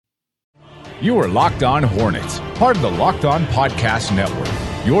You are Locked On Hornets, part of the Locked On Podcast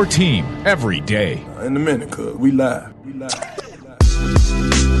Network. Your team every day. In a minute, cuz we live.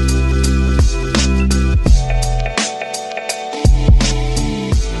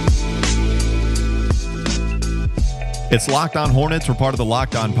 It's Locked On Hornets. We're part of the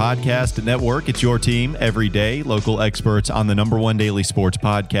Locked On Podcast Network. It's your team every day. Local experts on the #1 daily sports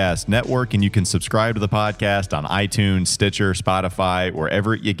podcast network. And you can subscribe to the podcast on iTunes, Stitcher, Spotify,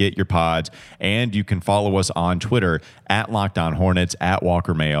 wherever you get your pods. And you can follow us on Twitter at Locked On Hornets, at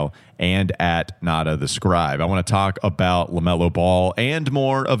Walker Mail, and at Nada the Scribe. I want to talk about LaMelo Ball and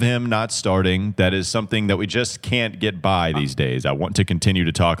more of him not starting. That is something that we just can't get by these days. I want to continue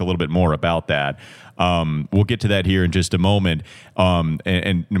to talk a little bit more about that. We'll get to that here in just a moment.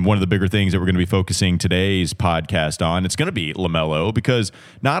 And one of the bigger things that we're going to be focusing today's podcast on, it's going to be LaMelo, because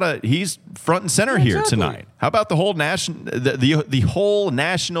he's front and center here tonight. How about the whole the whole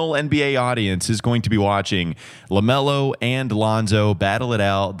national NBA audience is going to be watching LaMelo and Lonzo battle it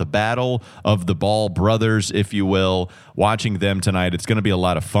out, the battle of the Ball brothers, if you will, watching them tonight. It's going to be a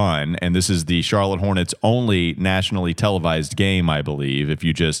lot of fun, and this is the Charlotte Hornets' only nationally televised game, I believe, if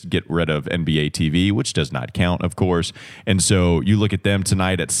you just get rid of NBA TV, which does not count, of course. And so you look at them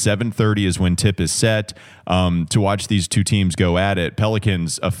tonight at 7:30 is when tip is set to watch these two teams go at it.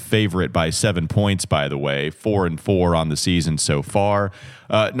 Pelicans a favorite by 7 points, by the way, 4-4 on the season so far.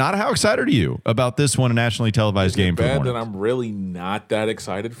 Not how excited are you about this one, a nationally televised game for the Hornets? That I'm really not that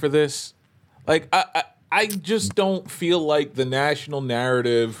excited for this. Like I just don't feel like the national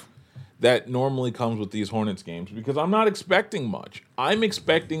narrative that normally comes with these Hornets games, because I'm not expecting much. I'm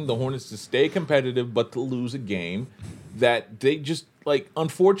expecting the Hornets to stay competitive but to lose a game that they just, like,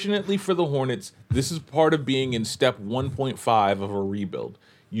 unfortunately for the Hornets, this is part of being in step 1.5 of a rebuild.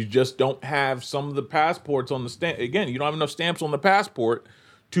 You just don't have some of the passports on the stamp. Again, you don't have enough stamps on the passport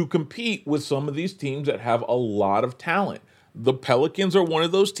to compete with some of these teams that have a lot of talent. The Pelicans are one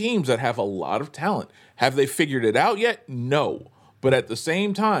of those teams that have a lot of talent. Have they figured it out yet? No. But at the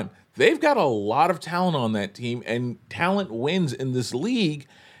same time, they've got a lot of talent on that team, and talent wins in this league.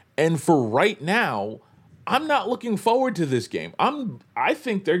 And for right now, I'm not looking forward to this game. I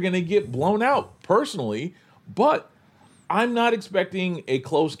think they're going to get blown out personally, but I'm not expecting a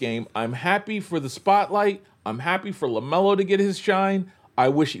close game. I'm happy for the spotlight. I'm happy for LaMelo to get his shine. I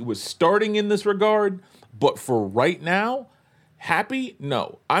wish he was starting in this regard, but for right now, happy?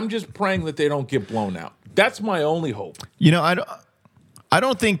 No. I'm just praying that they don't get blown out. That's my only hope. You know, I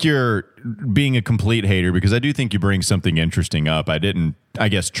don't think you're being a complete hater, because I do think you bring something interesting up I didn't, I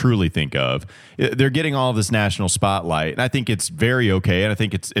guess, truly think of. They're getting all of this national spotlight, and I think it's very okay, and I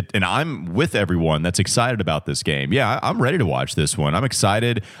think and I'm with everyone that's excited about this game. Yeah, I'm ready to watch this one. I'm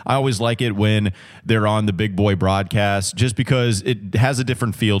excited. I always like it when they're on the big boy broadcast, just because it has a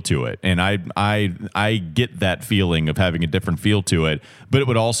different feel to it, and I get that feeling of having a different feel to it, but it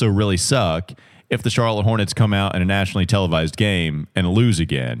would also really suck if the Charlotte Hornets come out in a nationally televised game and lose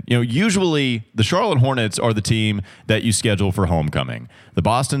again. You know, usually the Charlotte Hornets are the team that you schedule for homecoming. The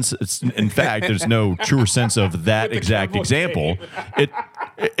Boston's, in fact, there's no truer sense of that exact example.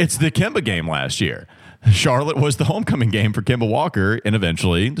 It's the Kemba game last year. Charlotte was the homecoming game for Kemba Walker, and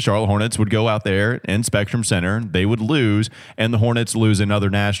eventually the Charlotte Hornets would go out there in Spectrum Center, they would lose, and the Hornets lose another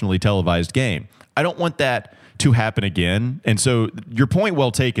nationally televised game. I don't want that to happen again. And so your point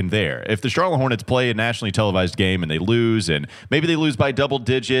well taken there. If the Charlotte Hornets play a nationally televised game and they lose, and maybe they lose by double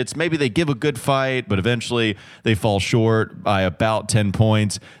digits, maybe they give a good fight, but eventually they fall short by about 10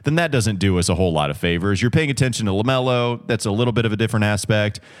 points, then that doesn't do us a whole lot of favors. You're paying attention to LaMelo. That's a little bit of a different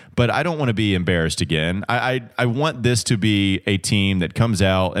aspect, but I don't want to be embarrassed again. I want this to be a team that comes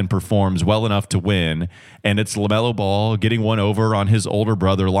out and performs well enough to win, and it's LaMelo Ball getting one over on his older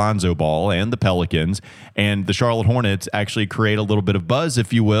brother Lonzo Ball and the Pelicans, and the Charlotte Hornets actually create a little bit of buzz,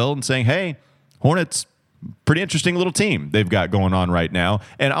 if you will, and saying, hey, Hornets, pretty interesting little team they've got going on right now.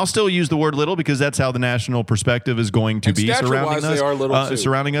 And I'll still use the word little, because that's how the national perspective is going to be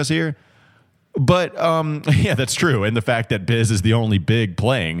surrounding us here. But yeah, that's true. And the fact that Biz is the only big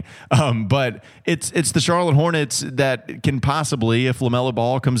playing. But it's the Charlotte Hornets that can possibly, if LaMelo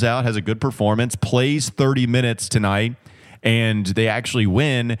Ball comes out, has a good performance, plays 30 minutes tonight, and they actually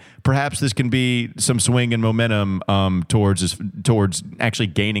win, perhaps this can be some swing and momentum towards actually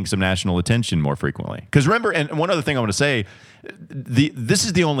gaining some national attention more frequently. Because remember, and one other thing I want to say, this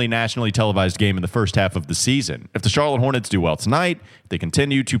is the only nationally televised game in the first half of the season. If the Charlotte Hornets do well tonight, they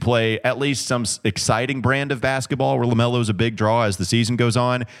continue to play at least some exciting brand of basketball where LaMelo's a big draw as the season goes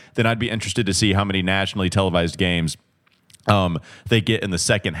on, then I'd be interested to see how many nationally televised games they get in the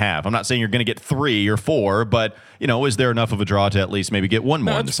second half. I'm not saying you're going to get 3 or 4, but is there enough of a draw to at least maybe get one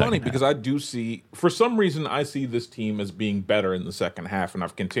more in the second half? It's funny because I do see, for some reason, I see this team as being better in the second half, and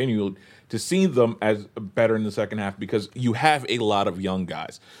I've continued to see them as better in the second half because you have a lot of young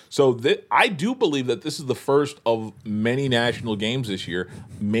guys. So I do believe that this is the first of many national games this year.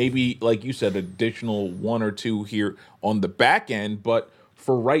 Maybe, like you said, additional 1 or 2 here on the back end, but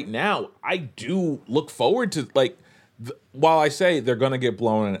for right now, I do look forward to while I say they're going to get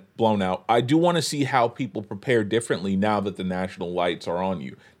blown out, I do want to see how people prepare differently now that the national lights are on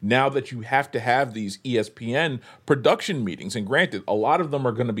you. Now that you have to have these ESPN production meetings, and granted, a lot of them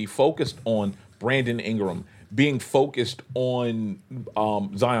are going to be focused on Brandon Ingram, being focused on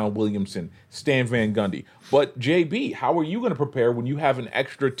Zion Williamson, Stan Van Gundy. But JB, how are you going to prepare when you have an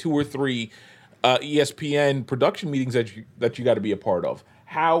extra 2 or 3 ESPN production meetings that you got to be a part of?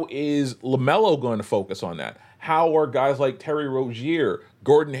 How is LaMelo going to focus on that? How are guys like Terry Rozier,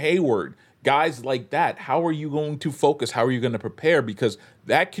 Gordon Hayward, guys like that, how are you going to focus? How are you going to prepare? Because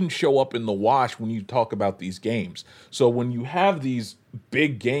that can show up in the wash when you talk about these games. So when you have these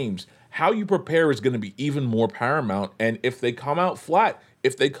big games, how you prepare is going to be even more paramount. And if they come out flat,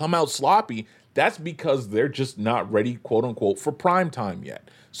 if they come out sloppy, that's because they're just not ready, quote unquote, for prime time yet.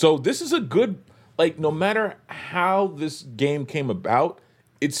 So this is a good, no matter how this game came about,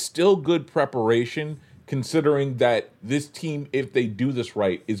 it's still good preparation, considering that this team, if they do this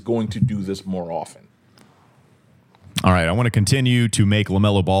right, is going to do this more often. All right, I want to continue to make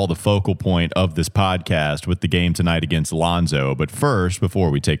LaMelo Ball the focal point of this podcast with the game tonight against Lonzo. But first,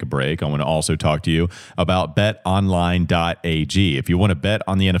 before we take a break, I want to also talk to you about betonline.ag. If you want to bet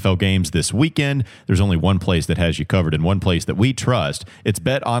on the NFL games this weekend, there's only one place that has you covered and one place that we trust. It's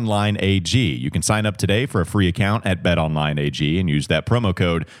betonline.ag. You can sign up today for a free account at betonline.ag and use that promo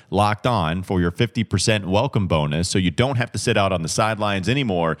code LOCKEDON for your 50% welcome bonus, so you don't have to sit out on the sidelines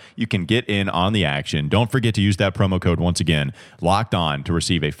anymore. You can get in on the action. Don't forget to use that promo code once again, Locked On, to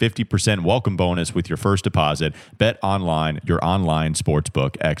receive a 50% welcome bonus with your first deposit. Bet Online, your online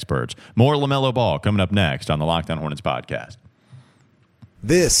sportsbook experts. More LaMelo Ball coming up next on the Locked On Hornets podcast.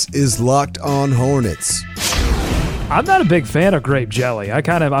 This is Locked On Hornets. I'm not a big fan of grape jelly.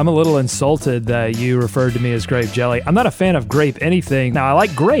 I'm a little insulted that you referred to me as grape jelly. I'm not a fan of grape anything. Now, I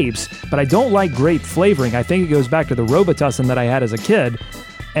like grapes, but I don't like grape flavoring. I think it goes back to the Robitussin that I had as a kid,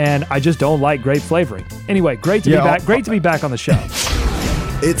 and I just don't like grape flavoring. Anyway, great to be back. Great to be back on the show.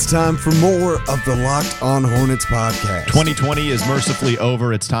 It's time for more of the Locked On Hornets podcast. 2020 is mercifully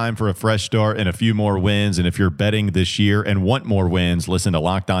over. It's time for a fresh start and a few more wins. And if you're betting this year and want more wins, listen to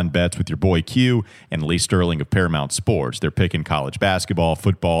Locked On Bets with your boy Q and Lee Sterling of Paramount Sports. They're picking college basketball,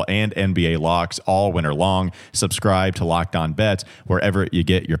 football, and NBA locks all winter long. Subscribe to Locked On Bets wherever you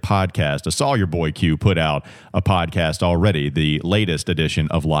get your podcast. I saw your boy Q put out a podcast already, the latest edition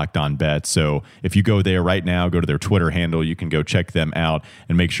of Locked On Bets. So if you go there right now, go to their Twitter handle, you can go check them out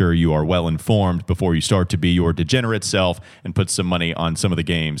and make sure you are well informed before you start to be your degenerate self and put some money on some of the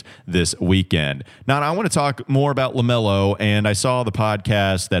games this weekend. Now, I want to talk more about LaMelo, and I saw the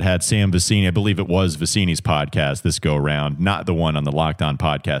podcast that had Sam Vecenie. I believe it was Vecenie's podcast this go around, not the one on the Locked On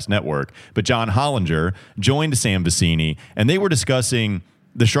Podcast Network, but John Hollinger joined Sam Vecenie, and they were discussing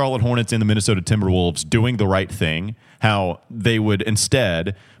the Charlotte Hornets and the Minnesota Timberwolves doing the right thing, how they would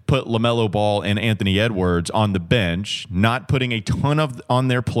instead put LaMelo Ball and Anthony Edwards on the bench, not putting a ton on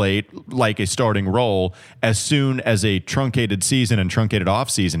their plate like a starting role. As soon as a truncated season and truncated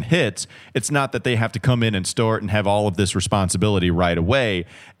offseason hits, it's not that they have to come in and start and have all of this responsibility right away.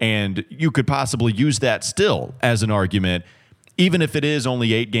 And you could possibly use that still as an argument. Even if it is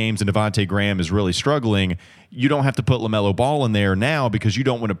only 8 games and Devontae Graham is really struggling, you don't have to put LaMelo Ball in there now because you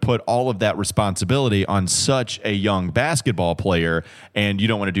don't want to put all of that responsibility on such a young basketball player, and you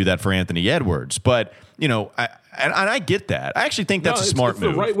don't want to do that for Anthony Edwards. But, I get that. I actually think that's a smart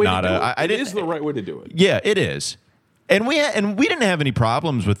move. The right way to do it. It is the right way to do it. Yeah, it is. And we didn't have any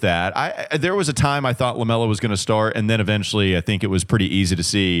problems with that. There was a time I thought LaMelo was going to start, and then eventually I think it was pretty easy to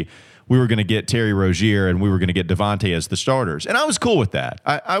see we were going to get Terry Rozier and we were going to get Devontae as the starters. And I was cool with that.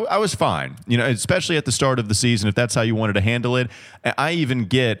 I was fine, especially at the start of the season, if that's how you wanted to handle it. I even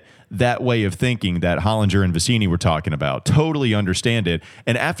get that way of thinking that Hollinger and Vecenie were talking about. Totally understand it.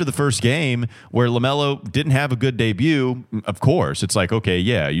 And after the first game where LaMelo didn't have a good debut, of course, it's like, okay,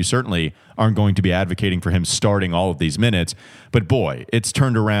 yeah, you certainly aren't going to be advocating for him starting all of these minutes. But boy, it's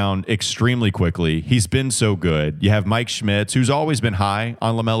turned around extremely quickly. He's been so good. You have Mike Schmitz, who's always been high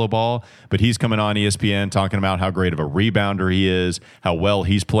on LaMelo Ball, but he's coming on ESPN talking about how great of a rebounder he is, how well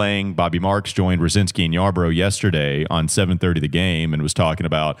he's playing. Bobby Marks joined Rosinski and Yarbrough yesterday on 7:30 The Game and was talking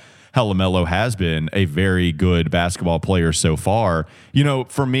about how LaMelo has been a very good basketball player so far.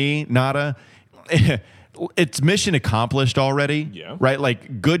 For me, Nada, it's mission accomplished already. Yeah. Right?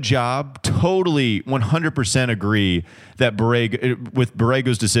 Like, good job. Totally 100% agree that with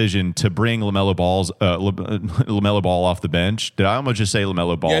Borrego's decision to bring LaMelo Ball off the bench. Did I almost just say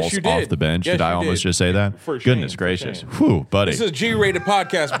LaMelo Balls off the bench? Yes, did I almost just say that? For shame, Goodness gracious. for Whew, buddy. This is a G-rated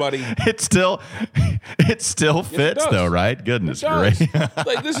podcast, buddy. It still fits does. though, right? Goodness It does. gracious.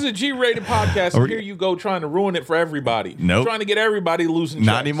 Like, this is a G-rated podcast, and here you go trying to ruin it for everybody. Nope. Trying to get everybody losing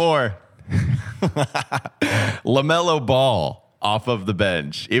Not checks. anymore. LaMelo Ball off of the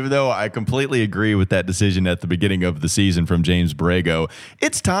bench. Even though I completely agree with that decision at the beginning of the season from James Borrego,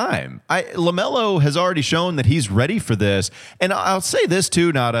 it's time. LaMelo has already shown that he's ready for this. And I'll say this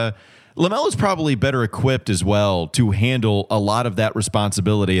too, Nada. LaMelo's probably better equipped as well to handle a lot of that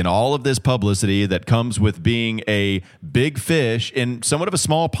responsibility and all of this publicity that comes with being a big fish in somewhat of a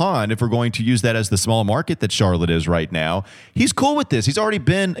small pond, if we're going to use that as the small market that Charlotte is right now. He's cool with this. He's already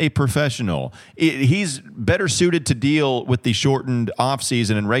been a professional. He's better suited to deal with the shortened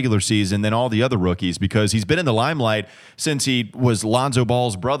offseason and regular season than all the other rookies because he's been in the limelight since he was Lonzo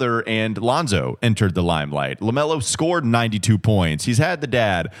Ball's brother and Lonzo entered the limelight. LaMelo scored 92 points. He's had the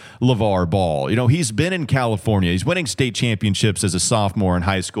dad, LaVar Ball. He's been in California. He's winning state championships as a sophomore in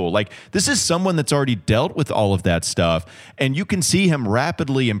high school. Like, this is someone that's already dealt with all of that stuff, and you can see him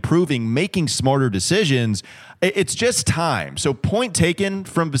rapidly improving, making smarter decisions. It's just time. So point taken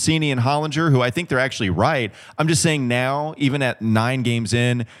from Vecini and Hollinger, who I think they're actually right. I'm just saying now, even at 9 games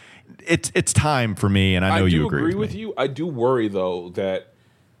in, it's time for me, and I know you agree with you. I do worry, though, that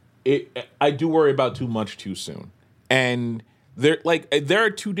I do worry about too much too soon. And there are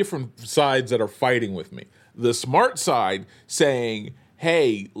two different sides that are fighting with me. The smart side saying,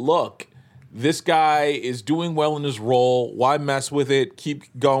 hey, look, this guy is doing well in his role. Why mess with it?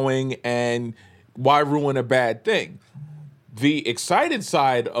 Keep going, and why ruin a bad thing? The excited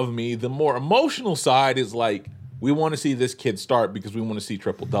side of me, the more emotional side, is like, we want to see this kid start because we want to see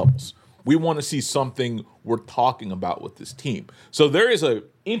triple doubles. We want to see something we're talking about with this team. So there is an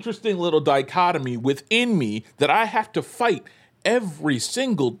interesting little dichotomy within me that I have to fight every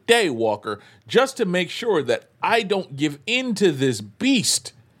single day, Walker, just to make sure that I don't give in to this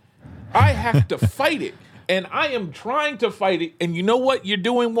beast. I have to fight it. And I am trying to fight it. And you know what you're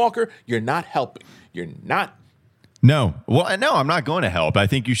doing, Walker? You're not helping. You're not. No. Well, no, I'm not going to help. I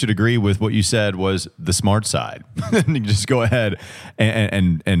think you should agree with what you said was the smart side. You just go ahead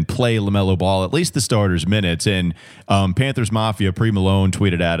and play LaMelo Ball, at least the starters' minutes. And Panthers Mafia, Pre Malone,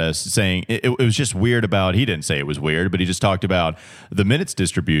 tweeted at us saying it was just weird about, he didn't say it was weird, but he just talked about the minutes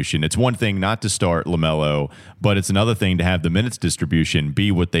distribution. It's one thing not to start LaMelo, but it's another thing to have the minutes distribution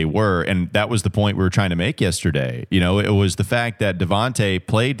be what they were. And that was the point we were trying to make yesterday. It was the fact that Devontae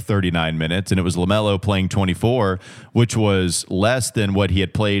played 39 minutes and it was LaMelo playing 24, which was less than what he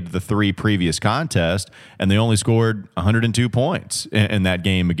had played the 3 previous contests, and they only scored 102 points in that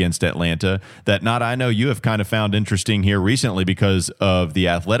game against Atlanta. That I know you have kind of found interesting here recently because of the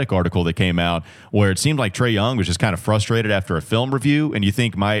Athletic article that came out where it seemed like Trae Young was just kind of frustrated after a film review, and you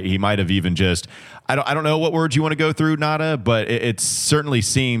think he might have even just, I don't know what words you want to go through, Nada, but it certainly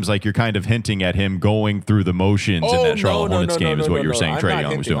seems like you're kind of hinting at him going through the motions in that Charlotte Hornets game is what you were saying Trae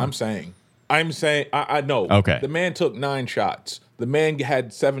Young was doing. I'm saying, I know. Okay. The man took 9 shots. The man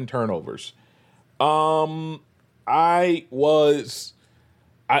had 7 turnovers. Quite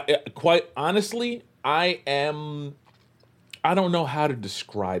honestly, I don't know how to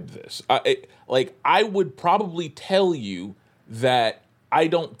describe this. I would probably tell you that I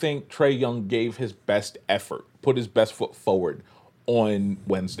don't think Trae Young gave his best effort, put his best foot forward on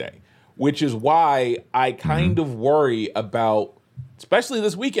Wednesday, which is why I kind of worry about, especially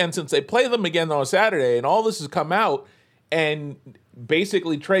this weekend, since they play them again on Saturday, and all this has come out, and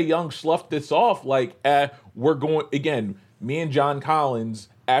basically Trae Young sloughed this off like, we're going, again, me and John Collins,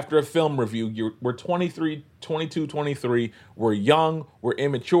 after a film review, we're 22, 23, we're young, we're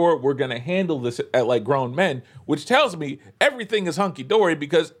immature, we're going to handle this like grown men, which tells me everything is hunky-dory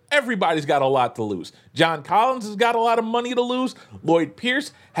because everybody's got a lot to lose. John Collins has got a lot of money to lose, Lloyd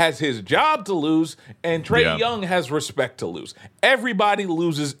Pierce has his job to lose, and Trae Young has respect to lose. Everybody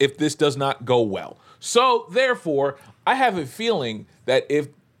loses if this does not go well. So, therefore, I have a feeling that if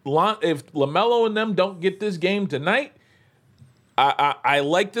LaMelo and them don't get this game tonight, I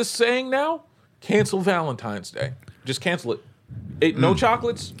like this saying now, cancel Valentine's Day. Just cancel it. No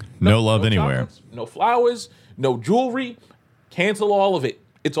chocolates. No love anywhere. Chocolates, no flowers. No jewelry. Cancel all of it.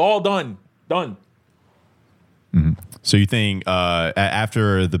 It's all done. Done. Mm-hmm. So you think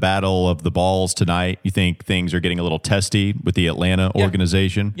after the battle of the balls tonight, you think things are getting a little testy with the Atlanta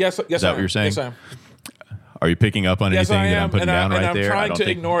organization? Yes. Is that what you're saying? Yes, I am. Are you picking up on anything that I'm putting down right there? I'm trying to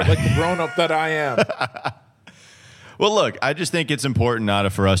ignore it like the grown-up that I am. Well, look, I just think it's important, Nada,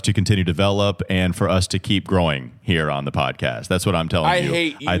 for us to continue to develop and for us to keep growing here on the podcast. That's what I'm telling you.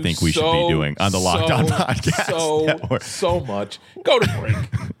 Hate you I think we should be doing on the Locked On Podcast Network. So much. Go to break.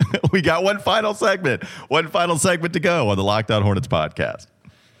 We got one final segment to go on the Locked On Hornets podcast.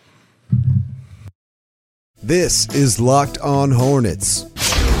 This is Locked On Hornets.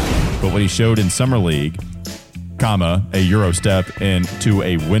 But what he showed in Summer League, comma, a Euro step into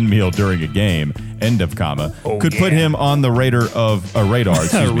a windmill during a game, end of comma, put him on the radar of a radar,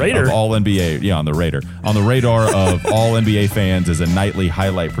 excuse me, of all NBA. Yeah, on the radar. On the radar of all NBA fans as a nightly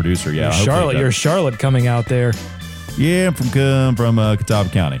highlight producer. Yeah, you're Charlotte coming out there. Yeah, I'm from Catawba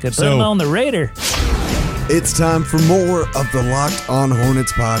County. Put him on the radar. It's time for more of the Locked On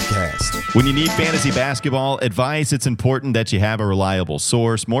Hornets podcast. When you need fantasy basketball advice, it's important that you have a reliable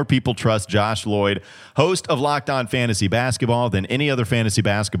source. More people trust Josh Lloyd, host of Locked On Fantasy Basketball, than any other fantasy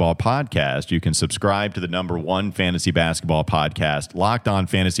basketball podcast. You can subscribe to the #1 fantasy basketball podcast, Locked On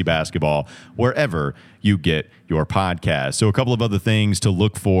Fantasy Basketball, wherever you get your podcast. So a couple of other things to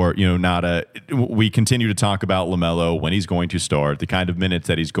look for, Nada. We continue to talk about LaMelo, when he's going to start, the kind of minutes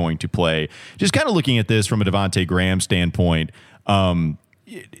that he's going to play. Just kind of looking at this from a Devontae Graham standpoint,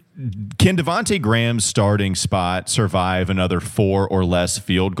 can Devontae Graham's starting spot survive another 4 or less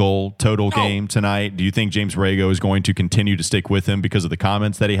field goal total game tonight? Do you think James Borrego is going to continue to stick with him because of the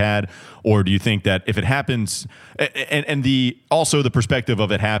comments that he had? Or do you think that if it happens, and also the perspective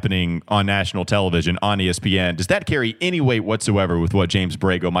of it happening on national television, on ESPN, does that carry any weight whatsoever with what James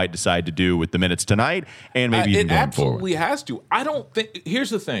Borrego might decide to do with the minutes tonight and maybe even going forward? It absolutely has to. I don't think – here's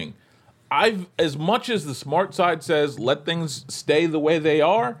the thing. As much as the smart side says let things stay the way they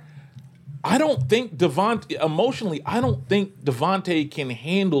are, I don't think Devontae can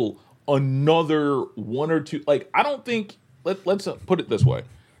handle another 1 or 2. Like, I don't think, let's put it this way.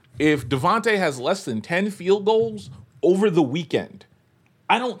 If Devontae has less than 10 field goals over the weekend,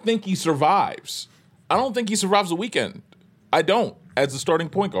 I don't think he survives. I don't think he survives the weekend. I don't, as a starting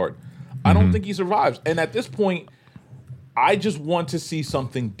point guard. I don't think he survives. And at this point, I just want to see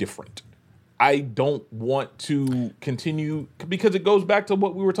something different. I don't want to continue, because it goes back to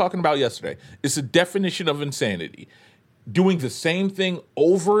what we were talking about yesterday. It's a definition of insanity. Doing the same thing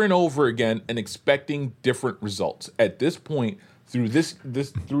over and over again and expecting different results. At this point, through this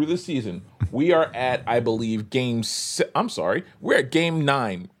season, we are at, I believe, we're at game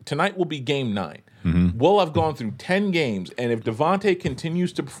 9. Tonight will be game 9. We'll have gone through 10 games, and if Devontae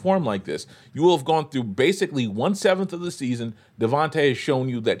continues to perform like this, you will have gone through basically 1/7 of the season. Devontae has shown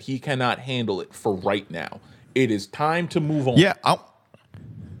you that he cannot handle it for right now. It is time to move on. Yeah,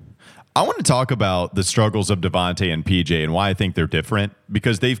 I want to talk about the struggles of Devontae and PJ and why I think they're different,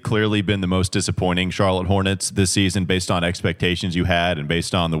 because they've clearly been the most disappointing Charlotte Hornets this season based on expectations you had and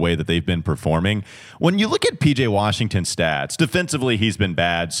based on the way that they've been performing. When you look at PJ Washington's stats, defensively he's been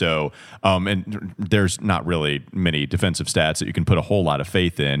bad, so and there's not really many defensive stats that you can put a whole lot of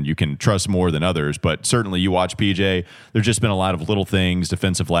faith in. You can trust more than others, but certainly you watch PJ, there's just been a lot of little things,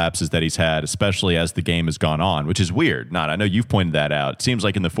 defensive lapses that he's had, especially as the game has gone on, which is weird. I know you've pointed that out. It seems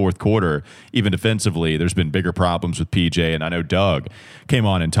like in the fourth quarter, even defensively, there's been bigger problems with PJ, and I know Doug came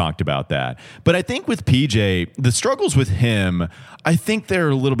on and talked about that. But I think with PJ, the struggles with him, I think they're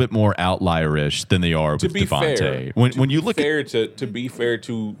a little bit more outlierish than they are with Devontae. To be fair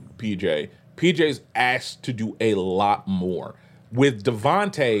to PJ, PJ's asked to do a lot more. With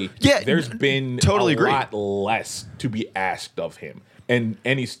Devontae, there's been a lot less to be asked of him, and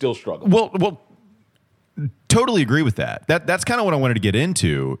he's still struggling. Well. Totally agree with that. That's kind of what I wanted to get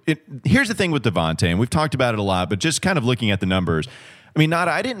into. Here's the thing with Devontae, and we've talked about it a lot, but just kind of looking at the numbers, I mean, Nada,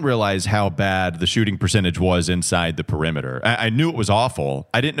 I didn't realize how bad the shooting percentage was inside the perimeter. I knew it was awful.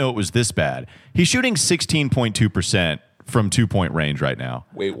 I didn't know it was this bad. He's shooting 16.2% from 2-point range right now.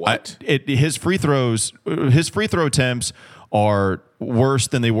 Wait, what? His free throw attempts are worse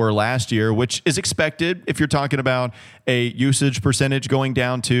than they were last year, which is expected if you're talking about a usage percentage going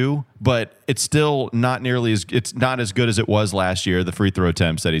down too, but it's still not it's not as good as it was last year, the free throw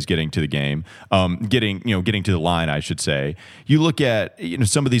attempts that he's getting to the game, getting to the line, I should say. You look at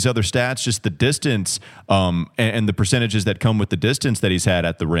some of these other stats, just the distance and the percentages that come with the distance that he's had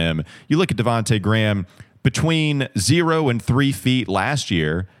at the rim. You look at Devontae Graham, between 0 and 3 feet last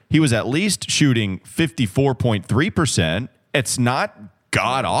year, he was at least shooting 54.3%. It's not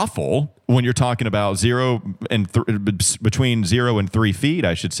god awful when you're talking about between 0 and 3 feet,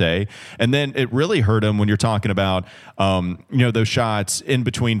 I should say. And then it really hurt him when you're talking about, those shots in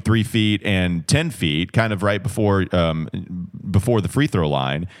between 3 feet and 10 feet, kind of right before the free throw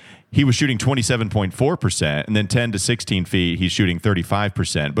line. He was shooting 27.4%, and then 10 to 16 feet, he's shooting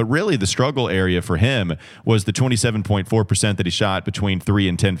 35%. But really, the struggle area for him was the 27.4% that he shot between 3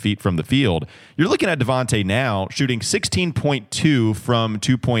 and 10 feet from the field. You're looking at Devontae now shooting 16.2 from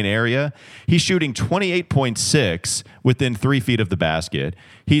 2-point area. He's shooting 28.6 within 3 feet of the basket.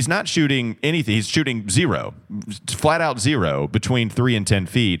 He's not shooting anything. He's shooting 0, flat out 0 between 3 and 10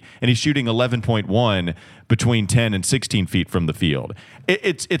 feet, and he's shooting 11.1 between 10 and 16 feet from the field.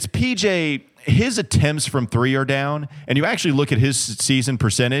 It's PJ, his attempts from 3 are down, and you actually look at his season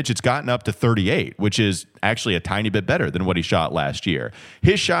percentage, it's gotten up to 38, which is actually a tiny bit better than what he shot last year.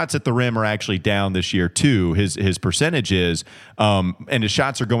 His shots at the rim are actually down this year too, his percentage is, and his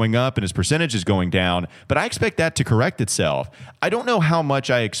shots are going up and his percentage is going down, but I expect that to correct itself. I don't know how much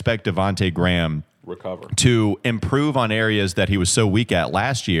I expect Devontae Graham recover to improve on areas that he was so weak at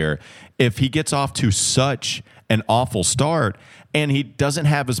last year if he gets off to such an awful start and he doesn't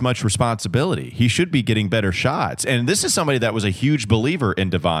have as much responsibility. He should be getting better shots. And this is somebody that was a huge believer in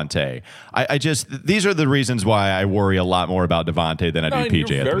Devontae. These are the reasons why I worry a lot more about Devontae than I do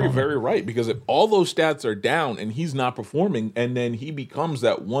PJ. You're very, very right, because if all those stats are down and he's not performing, and then he becomes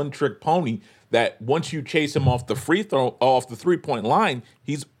that one-trick pony that once you chase him off the off the 3-point line,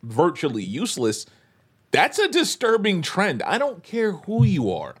 he's virtually useless. That's a disturbing trend. I don't care who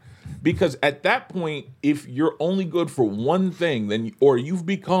you are, because at that point, if you're only good for one thing, or you've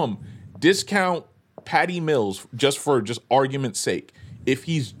become discount Patty Mills just for argument's sake. If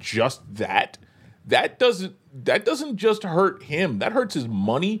he's just that doesn't just hurt him. That hurts his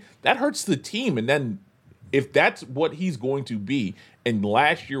money. That hurts the team. And then if that's what he's going to be, and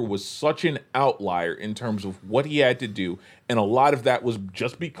last year was such an outlier in terms of what he had to do, and a lot of that was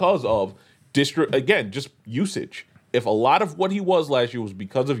just because of just usage. If a lot of what he was last year was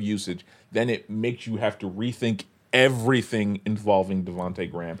because of usage, then it makes you have to rethink everything involving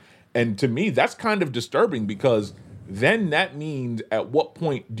Devontae Graham. And to me, that's kind of disturbing, because then that means at what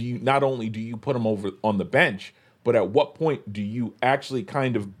point do you not only do you put him over on the bench, but at what point do you actually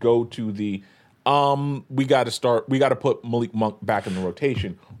kind of go to the we got to put Malik Monk back in the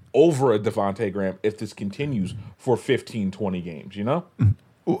rotation over a Devontae Graham if this continues for 15, 20 games, you know?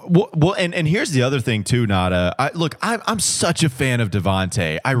 Well, and here's the other thing too, Nada. I'm such a fan of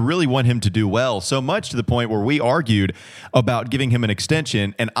Devontae. I really want him to do well, so much to the point where we argued about giving him an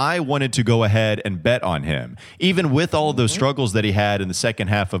extension, and I wanted to go ahead and bet on him. Even with all of those struggles that he had in the second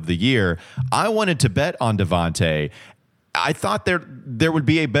half of the year, I wanted to bet on Devontae. I thought there would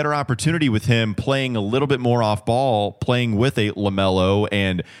be a better opportunity with him playing a little bit more off ball, playing with a LaMelo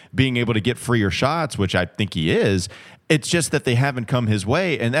and being able to get freer shots, which I think he is. It's just that they haven't come his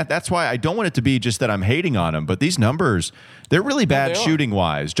way, and that's why I don't want it to be just that I'm hating on him. But these numbers, they're really bad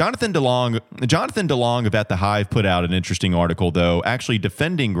shooting-wise. Jonathan DeLong of At the Hive put out an interesting article, though, actually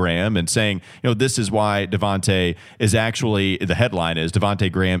defending Graham and saying, this is why Devontae is actually, the headline is, Devontae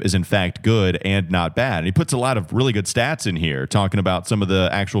Graham is in fact good and not bad. And he puts a lot of really good stats in here, talking about some of the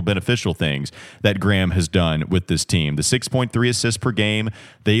actual beneficial things that Graham has done with this team. The 6.3 assists per game,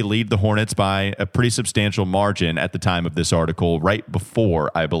 they lead the Hornets by a pretty substantial margin at the time of this article, right before,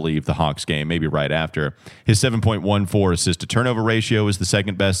 I believe, the Hawks game, maybe right after. His 7.14 assist to turnover ratio is the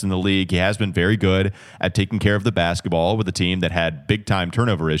second best in the league. He has been very good at taking care of the basketball with a team that had big time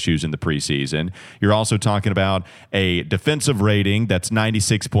turnover issues in the preseason. You're also talking about a defensive rating that's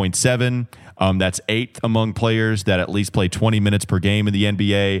 96.7. That's 8th among players that at least play 20 minutes per game in the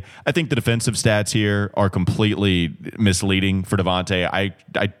NBA. I think the defensive stats here are completely misleading for Devontae.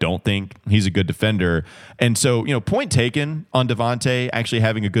 I don't think he's a good defender. And so, point taken on Devontae actually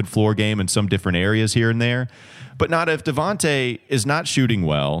having a good floor game in some different areas here and there. But not if Devontae is not shooting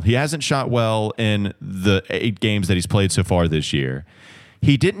well. He hasn't shot well in the 8 games that he's played so far this year.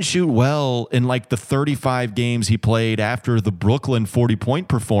 He didn't shoot well in like the 35 games he played after the Brooklyn 40-point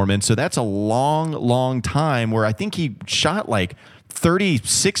performance. So that's a long, long time where I think he shot like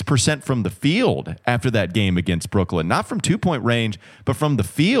 36% from the field after that game against Brooklyn. Not from 2-point range, but from the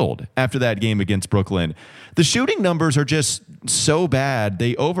field after that game against Brooklyn. The shooting numbers are just so bad,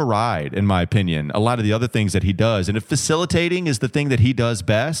 they override, in my opinion, a lot of the other things that he does. And if facilitating is the thing that he does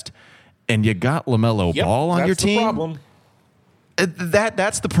best, and you got LaMelo Ball on your team, problem.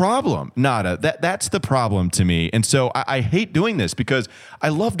 That's the problem, Nada. That's the problem to me. And so I hate doing this because I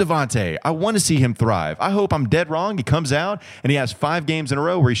love Devontae. I want to see him thrive. I hope I'm dead wrong. He comes out and he has 5 games in a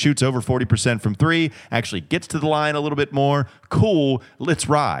row where he shoots over 40% from 3, actually gets to the line a little bit more. Cool. Let's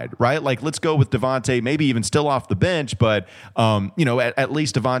ride, right? Like, let's go with Devontae, maybe even still off the bench, but, at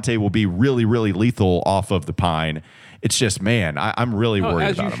least Devontae will be really, really lethal off of the pine. It's just, man, I'm really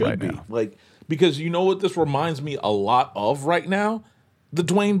worried about him right now. Like, because you know what this reminds me a lot of right now? The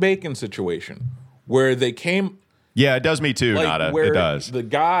Dwayne Bacon situation, where they came. Yeah, it does me too, Nada. It does. The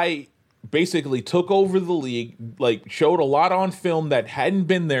guy basically took over the league, like showed a lot on film that hadn't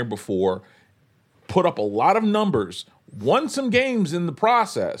been there before, put up a lot of numbers, won some games in the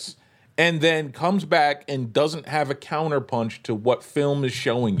process, and then comes back and doesn't have a counterpunch to what film is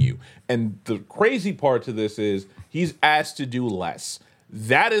showing you. And the crazy part to this is he's asked to do less.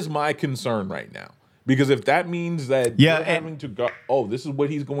 That is my concern right now. Because if that means that you're having to go, this is what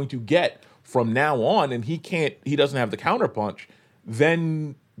he's going to get from now on, and he doesn't have the counterpunch,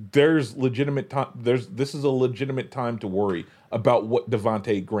 then there's legitimate time. This is a legitimate time to worry about what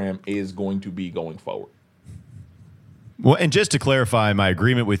Devontae Graham is going to be going forward. Well, and just to clarify my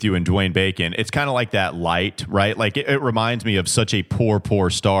agreement with you and Dwayne Bacon, it's kind of like that light, right? Like it reminds me of such a poor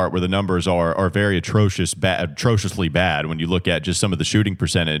start where the numbers are very atrociously bad when you look at just some of the shooting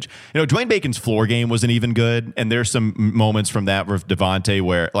percentage. Dwayne Bacon's floor game wasn't even good, and there's some moments from that with Devontae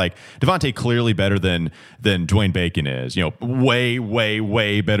where, like, Devontae clearly better than Dwayne Bacon is.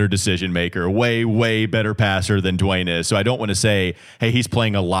 Way better decision maker, way better passer than Dwayne is. So I don't want to say, hey, he's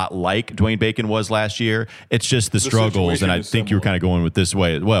playing a lot like Dwayne Bacon was last year. It's just the struggle. And I think you were kind of going with this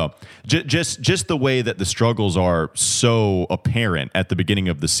way as well. Just the way that the struggles are so apparent at the beginning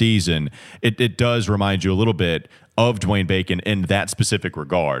of the season, it does remind you a little bit of Dwayne Bacon in that specific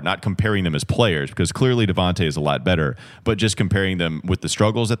regard, not comparing them as players, because clearly Devontae is a lot better, but just comparing them with the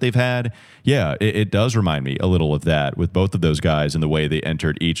struggles that they've had. Yeah, it does remind me a little of that with both of those guys and the way they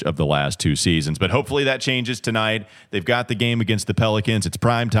entered each of the last 2 seasons. But hopefully that changes tonight. They've got the game against the Pelicans. It's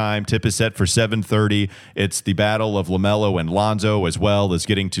prime time. Tip is set for 7:30. It's the battle of LaMelo and Lonzo, as well as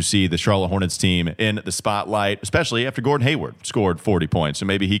getting to see the Charlotte Hornets team in the spotlight, especially after Gordon Hayward scored 40 points. So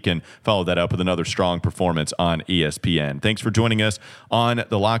maybe he can follow that up with another strong performance on ESPN. Thanks for joining us on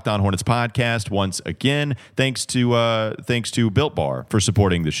the Locked On Hornets podcast once again. Thanks to Built Bar for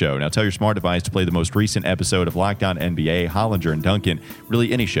supporting the show. Now tell your smart device to play the most recent episode of Locked On NBA, Hollinger and Duncan,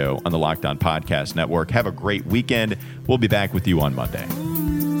 really any show on the Locked On Podcast Network. Have a great weekend. We'll be back with you on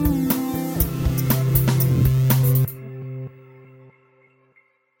Monday.